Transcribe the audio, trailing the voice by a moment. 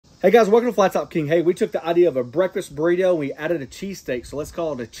Hey guys, welcome to Flat Top King. Hey, we took the idea of a breakfast burrito and we added a cheesesteak. So let's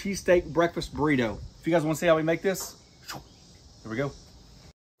call it a cheesesteak breakfast burrito. If you guys want to see how we make this, here we go.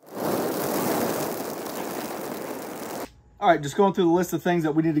 All right, just going through the list of things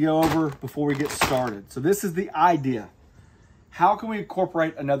that we need to go over before we get started. So this is the idea. How can we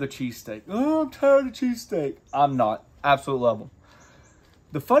incorporate another cheesesteak? Oh, I'm tired of cheesesteak. I'm not. Absolute level.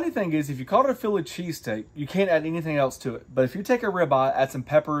 The funny thing is, if you call it a Philly cheesesteak, you can't add anything else to it. But if you take a ribeye, add some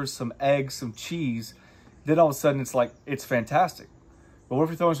peppers, some eggs, some cheese, then all of a sudden it's fantastic. But what if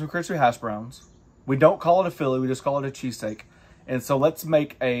you're throwing some crispy hash browns? We don't call it a Philly, we just call it a cheesesteak. And so let's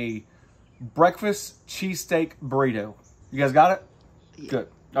make a breakfast cheesesteak burrito. You guys got it? Yeah. Good.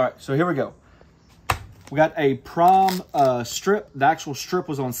 All right, so here we go. We got a prom strip. The actual strip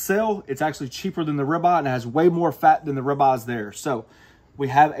was on sale. It's actually cheaper than the ribeye and it has way more fat than the ribeyes there. So we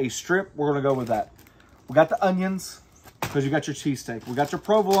have a strip. We're going to go with that. We got the onions because you got your cheesesteak. We got your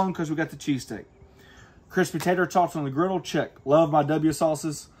provolone because we got the cheesesteak. Crispy tater tots on the griddle. Check. Love my W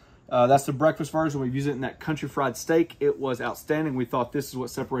sauces. That's the breakfast version. We've used it in that country fried steak. It was outstanding. We thought this is what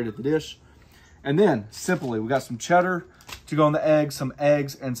separated the dish. And then, simply, we got some cheddar to go on the eggs, some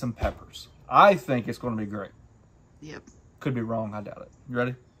eggs, and some peppers. I think it's going to be great. Yep. Could be wrong. I doubt it. You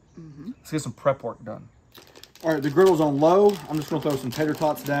ready? Mm-hmm. Let's get some prep work done. All right, the griddle's on low. I'm just going to throw some tater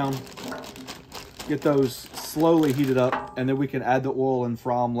tots down. Get those slowly heated up, and then we can add the oil and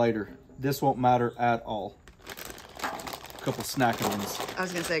fry them later. This won't matter at all. A couple snacking ones. I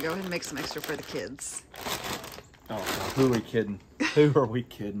was going to say, go ahead and make some extra for the kids. Oh, God, who are we kidding? Who are we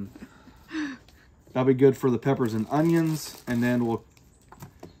kidding? That'll be good for the peppers and onions, and then we'll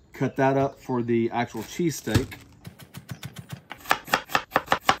cut that up for the actual cheesesteak.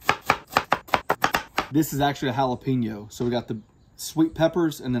 This is actually a jalapeno. So we got the sweet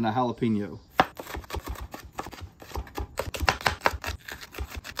peppers and then a jalapeno.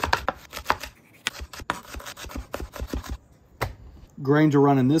 Grains are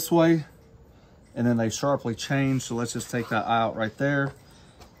running this way, and then they sharply change. So let's just take that out right there.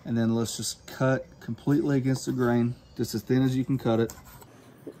 And then let's just cut completely against the grain, just as thin as you can cut it.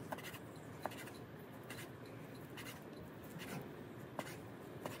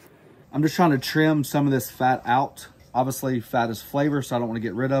 I'm just trying to trim some of this fat out. Obviously, fat is flavor, so I don't want to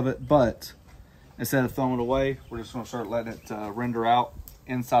get rid of it. But instead of throwing it away, we're just going to start letting it render out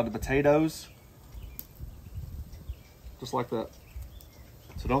inside the potatoes. Just like that.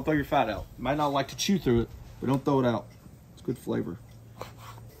 So don't throw your fat out. You might not like to chew through it, but don't throw it out. It's good flavor.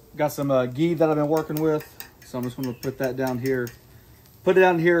 Got some ghee that I've been working with, so I'm just going to put that down here. Put it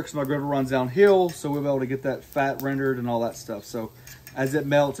down here because my griddle runs downhill, so we'll be able to get that fat rendered and all that stuff. So as it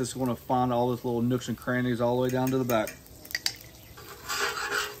melts, it's going to find all those little nooks and crannies all the way down to the back.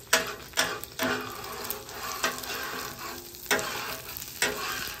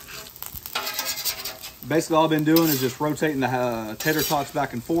 Basically, all I've been doing is just rotating the tater tots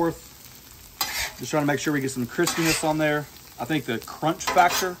back and forth. Just trying to make sure we get some crispiness on there. I think the crunch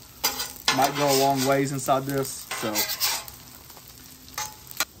factor might go a long ways inside this. So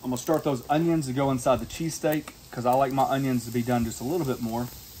I'm going to start those onions to go inside the cheesesteak because I like my onions to be done just a little bit more.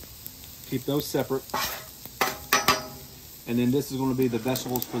 Keep those separate. And then this is going to be the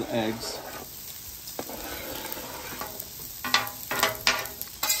vegetables for the eggs.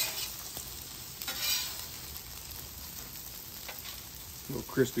 Little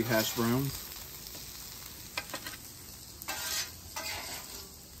crispy hash browns.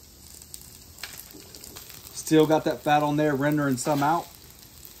 Still got that fat on there, rendering some out.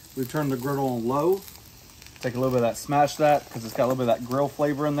 We turn the griddle on low. Take a little bit of that, smash that, because it's got a little bit of that grill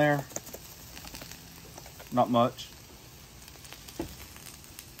flavor in there. Not much.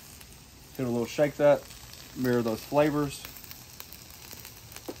 Give it a little shake that, mirror those flavors.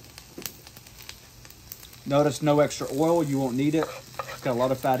 Notice no extra oil, you won't need it. It's got a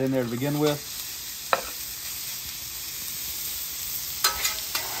lot of fat in there to begin with.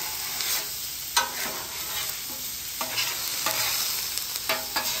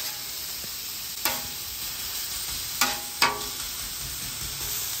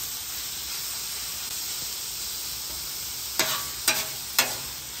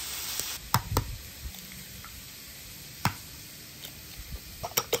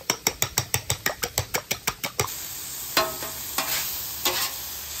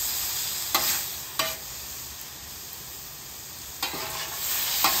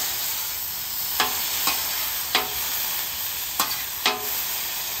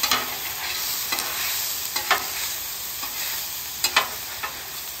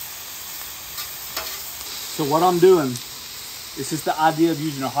 So what I'm doing, this is the idea of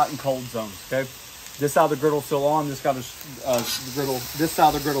using a hot and cold zone, okay? This side of the griddle's still on. This side of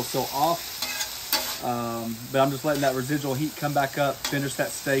the griddle's still off. But I'm just letting that residual heat come back up, finish that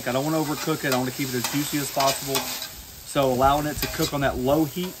steak. I don't want to overcook it. I want to keep it as juicy as possible. So allowing it to cook on that low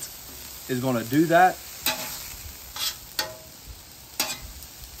heat is going to do that.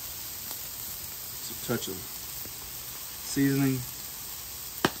 Just a touch of seasoning.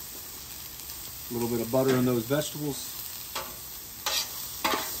 A little bit of butter in those vegetables.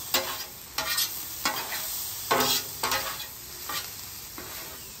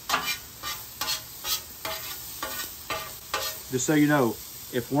 Just so you know,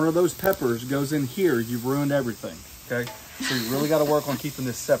 if one of those peppers goes in here, you've ruined everything, okay? So you really got to work on keeping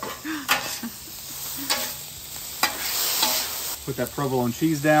this separate. Put that provolone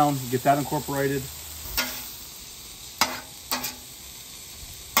cheese down, get that incorporated.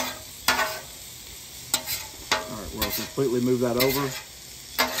 All right, we'll completely move that over.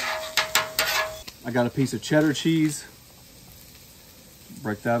 I got a piece of cheddar cheese.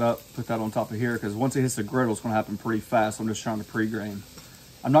 Break that up, put that on top of here, because once it hits the griddle, it's going to happen pretty fast. I'm just trying to pre-grain.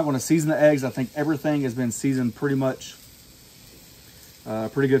 I'm not going to season the eggs. I think everything has been seasoned pretty much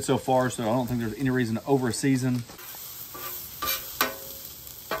pretty good so far, so I don't think there's any reason to over-season.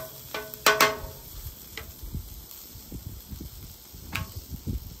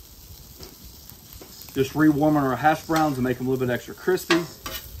 Just rewarming our hash browns and make them a little bit extra crispy.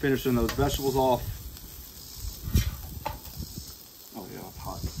 Finishing those vegetables off.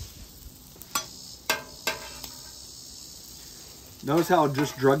 Notice how I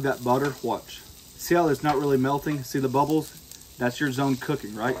just drug that butter? Watch. See how it's not really melting? See the bubbles? That's your zone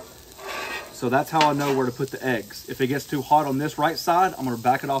cooking, right? So that's how I know where to put the eggs. If it gets too hot on this right side, I'm going to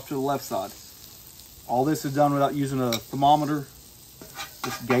back it off to the left side. All this is done without using a thermometer.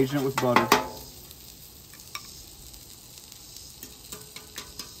 Just gauging it with butter.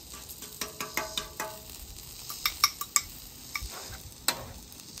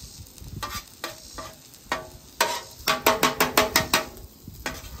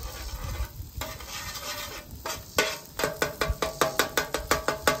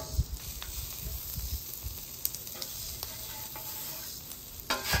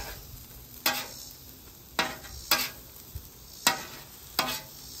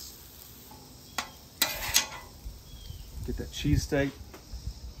 Get that cheesesteak.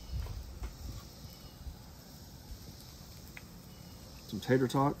 Some tater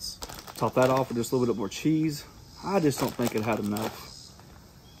tots. Top that off with just a little bit more cheese. I just don't think it had enough.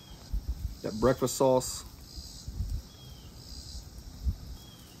 That breakfast sauce.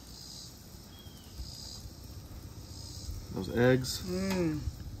 Those eggs.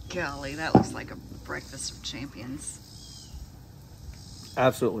 Golly, that looks like a breakfast of champions.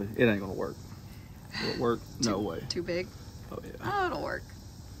 Absolutely. It ain't gonna work. Will it work? No way. Too big? Oh, yeah. Oh, it'll work.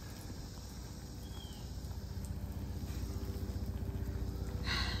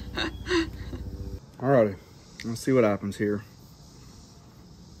 Alrighty. Let's see what happens here.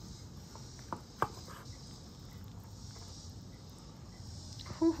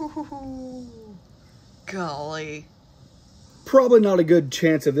 Golly. Probably not a good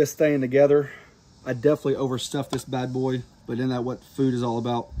chance of this staying together. I definitely overstuffed this bad boy, but isn't that what food is all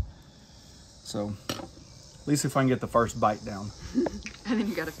about? So, at least if I can get the first bite down. And then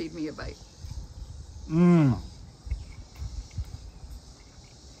you gotta feed me a bite.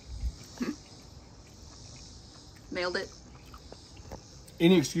 Nailed it.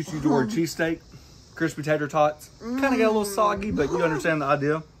 Any excuse you to order cheesesteak, crispy tater tots, kind of got a little soggy, but you understand the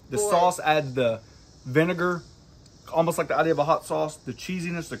idea. The sauce adds the vinegar, almost like the idea of a hot sauce, the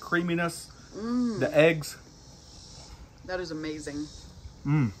cheesiness, the creaminess, the eggs. That is amazing.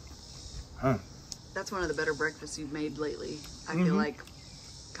 That's one of the better breakfasts you've made lately. I feel like,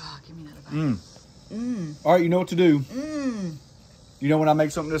 God, give me another bite. All right, you know what to do. You know when I make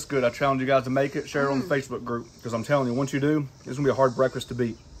something this good, I challenge you guys to make it, share it on the Facebook group. Because I'm telling you, once you do, it's gonna be a hard breakfast to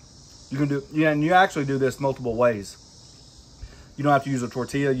beat. You can do, yeah, and you actually do this multiple ways. You don't have to use a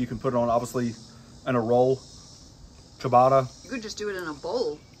tortilla. You can put it on, obviously, in a roll, ciabatta. You could just do it in a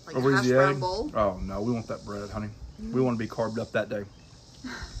bowl, like Over a hash easy brown egg. bowl. Oh no, we want that bread, honey. We want to be carved up that day.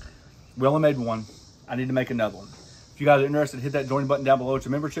 We only made one. I need to make another one. If you guys are interested, hit that join button down below. It's a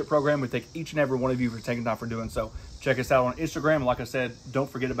membership program. We thank each and every one of you for taking time for doing so. Check us out on Instagram. And like I said, don't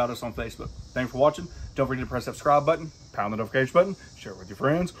forget about us on Facebook. Thanks for watching. Don't forget to press that subscribe button, pound the notification button, share it with your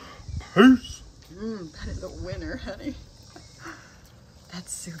friends. Peace. That is a winner, honey.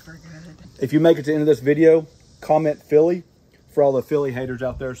 That's super good. If you make it to the end of this video, comment Philly for all the Philly haters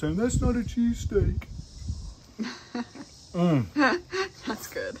out there saying, that's not a cheesesteak. That's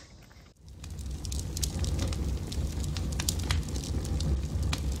good.